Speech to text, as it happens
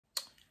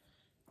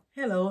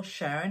Hello,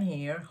 Sharon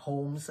here,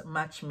 Homes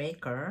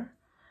Matchmaker,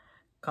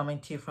 coming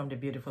to you from the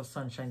beautiful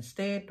Sunshine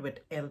State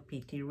with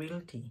LPT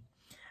Realty.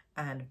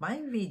 And my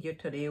video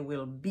today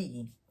will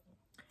be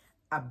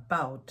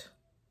about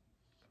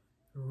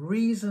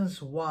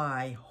reasons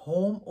why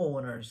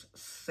homeowners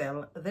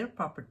sell their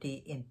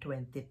property in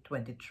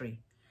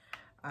 2023.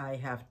 I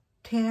have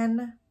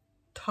 10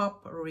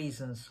 top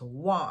reasons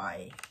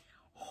why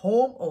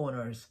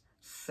homeowners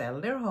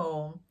sell their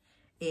home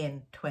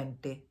in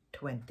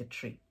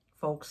 2023.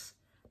 Folks,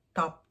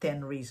 top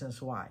 10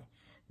 reasons why.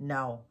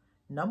 Now,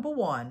 number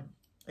one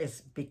is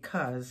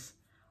because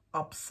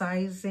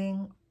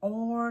upsizing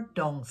or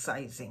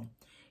downsizing.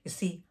 You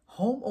see,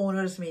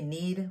 homeowners may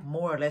need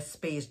more or less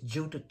space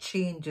due to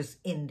changes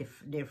in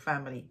their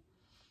family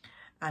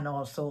and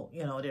also,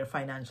 their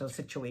financial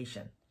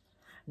situation.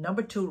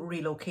 Number two,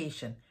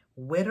 relocation.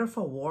 Whether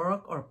for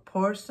work or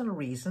personal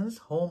reasons,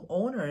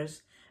 homeowners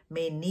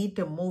may need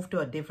to move to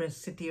a different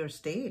city or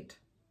state.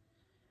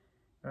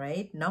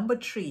 Right? Number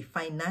three,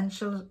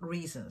 financial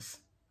reasons.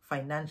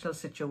 Financial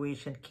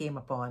situation came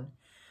upon.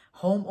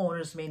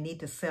 Homeowners may need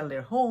to sell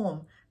their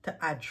home to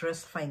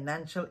address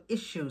financial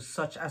issues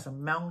such as a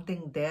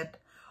mounting debt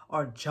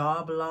or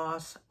job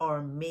loss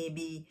or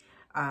maybe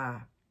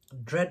a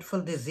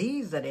dreadful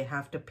disease that they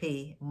have to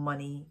pay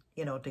money,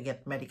 to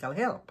get medical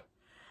help.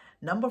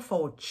 Number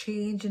four,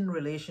 change in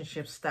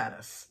relationship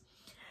status.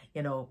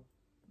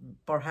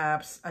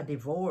 Perhaps a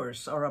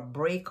divorce or a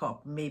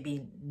breakup may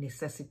be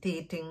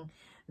necessitating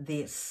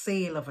the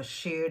sale of a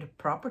shared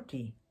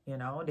property.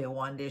 They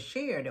want their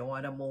share, they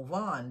want to move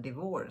on,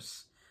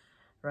 divorce,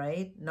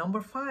 right?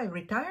 Number five,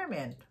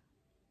 retirement.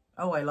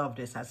 Oh, I love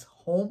this. As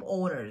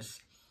homeowners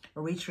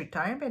reach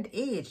retirement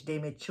age, they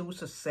may choose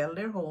to sell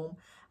their home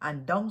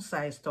and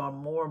downsize to a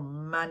more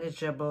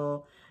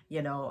manageable,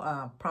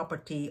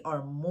 property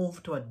or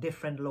move to a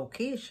different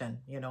location.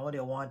 They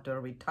want to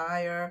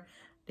retire.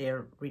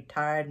 They're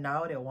retired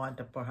now.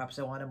 Perhaps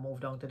they want to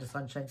move down to the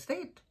Sunshine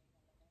State.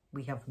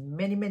 We have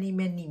many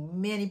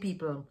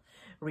people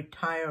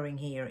retiring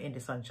here in the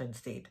Sunshine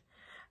State.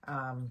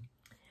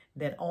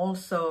 Then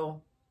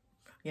also,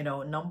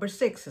 number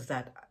six is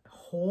that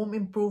home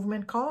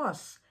improvement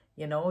costs.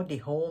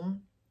 The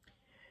home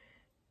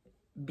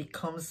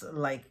becomes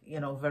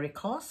very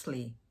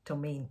costly to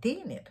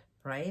maintain it,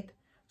 right?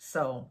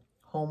 So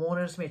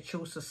homeowners may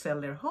choose to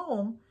sell their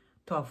home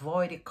to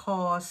avoid the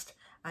cost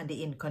and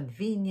the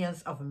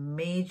inconvenience of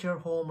major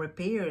home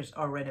repairs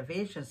or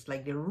renovations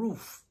like the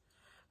roof.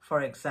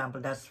 For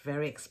example, that's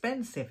very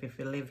expensive. If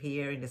you live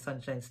here in the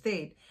Sunshine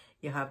State,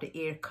 you have the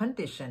air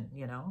condition,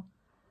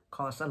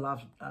 costs a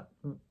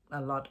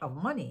lot of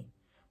money.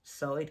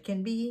 So it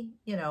can be,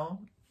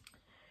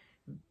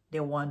 they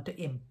want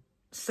to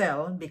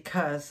sell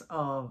because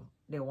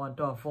they want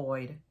to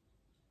avoid,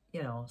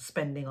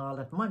 spending all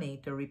that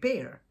money to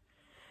repair,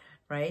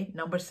 right?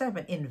 Number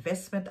seven,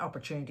 investment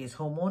opportunities.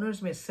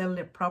 Homeowners may sell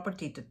their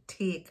property to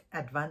take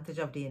advantage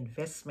of the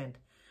investment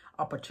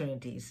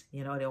opportunities.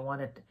 They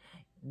wanted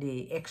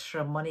the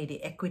extra money,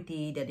 the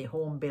equity that the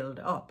home build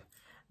up.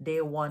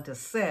 They want to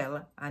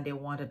sell and they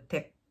want to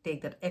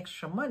take that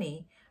extra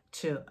money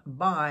to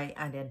buy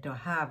and then to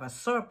have a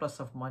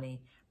surplus of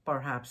money,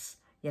 perhaps,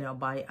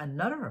 buy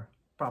another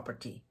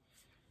property,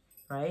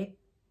 right?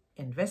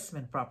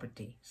 Investment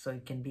property. So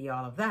it can be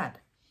all of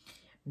that.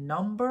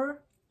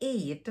 Number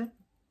eight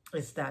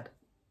is that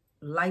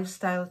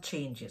lifestyle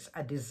changes,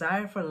 a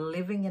desire for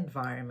living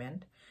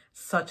environment,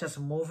 such as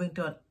moving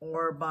to an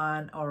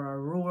urban or a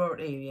rural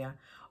area,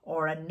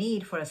 or a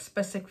need for a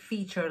specific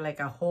feature like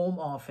a home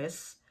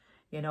office.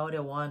 They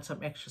want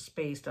some extra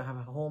space to have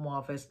a home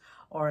office,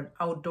 or an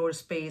outdoor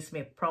space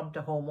may prompt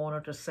a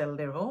homeowner to sell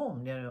their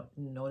home. They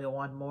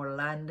want more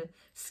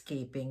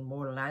landscaping,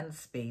 more land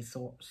space,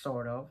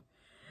 sort of,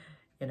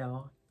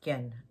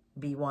 can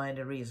be one of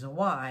the reasons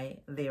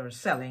why they are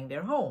selling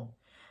their home.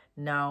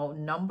 Now,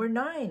 number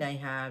nine I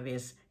have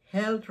is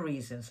health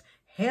reasons.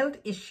 Health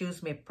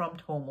issues may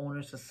prompt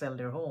homeowners to sell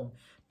their home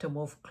to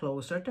move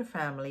closer to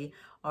family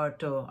or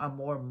to a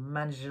more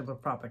manageable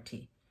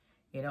property.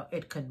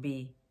 It could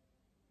be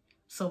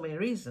so many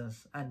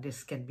reasons, and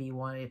this can be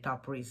one of the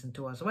top reasons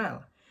too as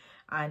well.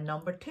 And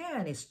number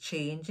 10 is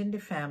change in the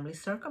family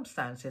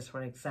circumstances.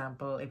 For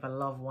example, if a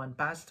loved one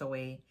passed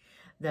away,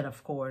 then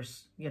of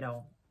course,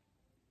 the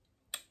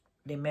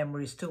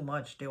memory is too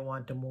much. They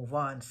want to move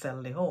on,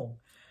 sell the home,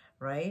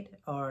 right?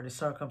 Or the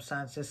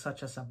circumstances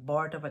such as a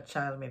birth of a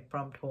child may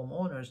prompt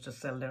homeowners to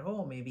sell their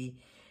home. Maybe,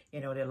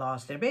 they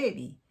lost their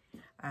baby,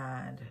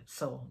 and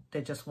so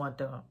they just want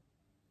to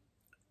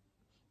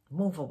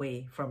move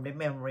away from the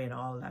memory and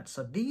all that.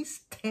 So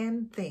these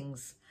 10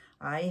 things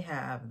I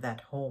have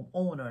that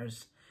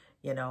homeowners,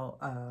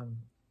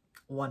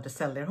 want to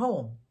sell their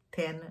home.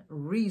 10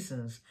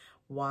 reasons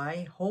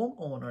why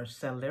homeowners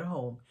sell their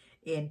home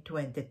in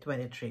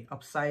 2023.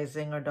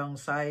 Upsizing or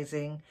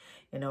downsizing,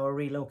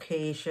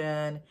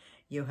 relocation,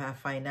 you have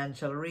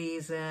financial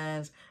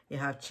reasons, you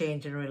have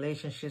change in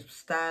relationship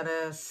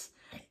status,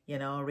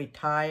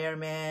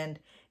 retirement,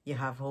 you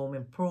have home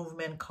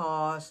improvement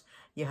costs,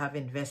 you have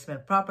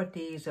investment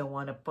properties, they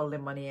want to pull the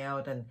money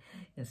out, and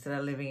instead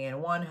of living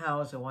in one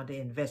house, they want to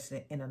invest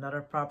in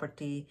another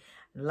property.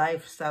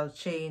 Lifestyle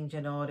change,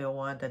 you know, they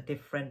want a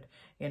different,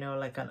 you know,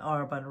 like an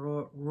urban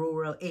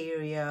rural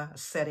area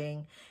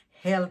setting.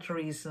 Health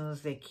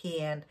reasons, they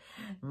can't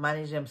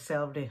manage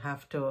themselves, they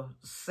have to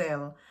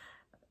sell,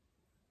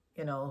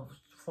 you know,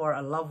 for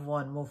a loved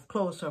one, move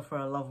closer for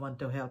a loved one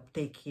to help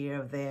take care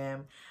of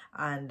them.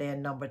 And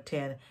then number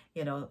 10,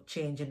 you know,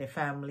 change in the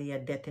family, a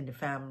death in the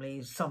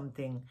family,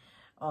 something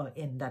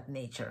in that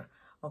nature.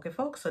 Okay,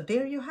 folks, so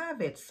there you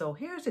have it. So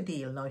here's the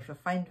deal. Now, if you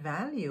find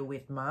value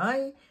with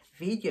my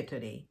video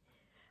today,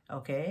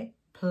 okay,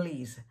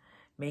 please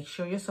make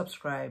sure you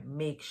subscribe,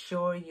 make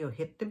sure you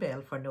hit the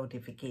bell for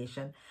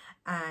notification,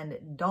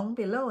 and down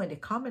below in the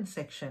comment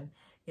section,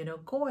 you know,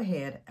 go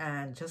ahead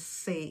and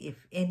just say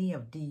if any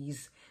of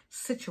these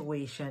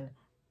situation,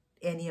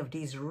 any of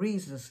these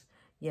reasons,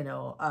 you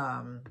know,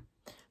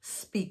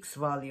 speaks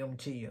volume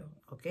to you.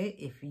 Okay,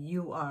 if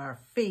you are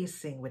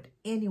facing with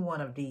any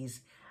one of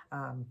these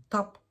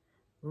top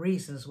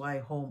reasons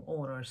why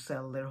homeowners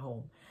sell their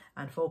home.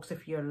 And folks,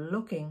 if you're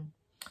looking,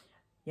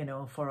 you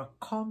know, for a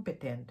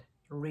competent,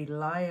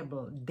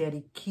 reliable,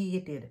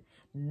 dedicated,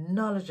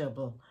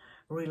 knowledgeable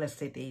real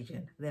estate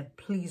agent, then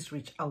please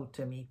reach out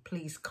to me.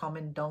 Please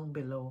comment down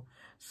below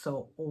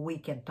so we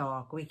can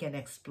talk, we can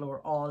explore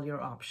all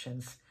your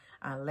options,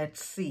 and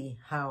let's see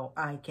how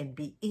I can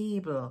be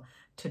able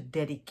to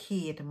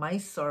dedicate my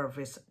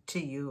service to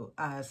you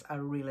as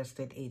a real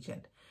estate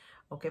agent.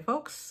 Okay,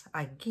 folks,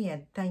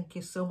 again, thank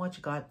you so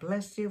much. God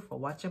bless you for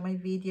watching my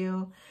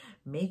video.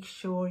 Make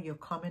sure you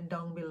comment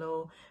down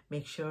below.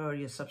 Make sure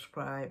you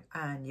subscribe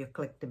and you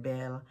click the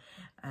bell.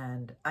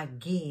 And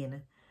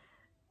again,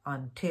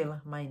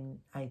 until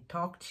I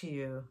talk to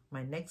you,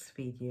 my next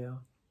video,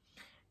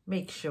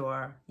 make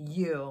sure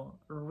you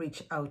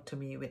reach out to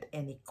me with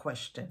any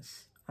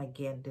questions.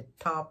 Again, the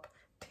top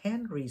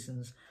 10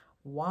 reasons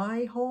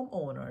why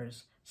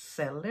homeowners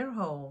sell their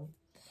home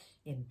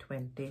in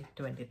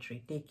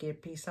 2023. Take care,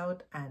 peace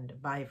out, and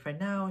bye for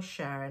now.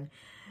 Sharon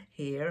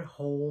here,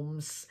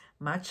 Homes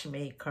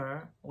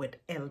Matchmaker with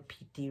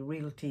LPT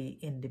Realty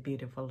in the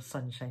beautiful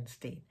Sunshine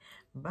State.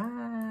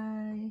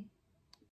 Bye.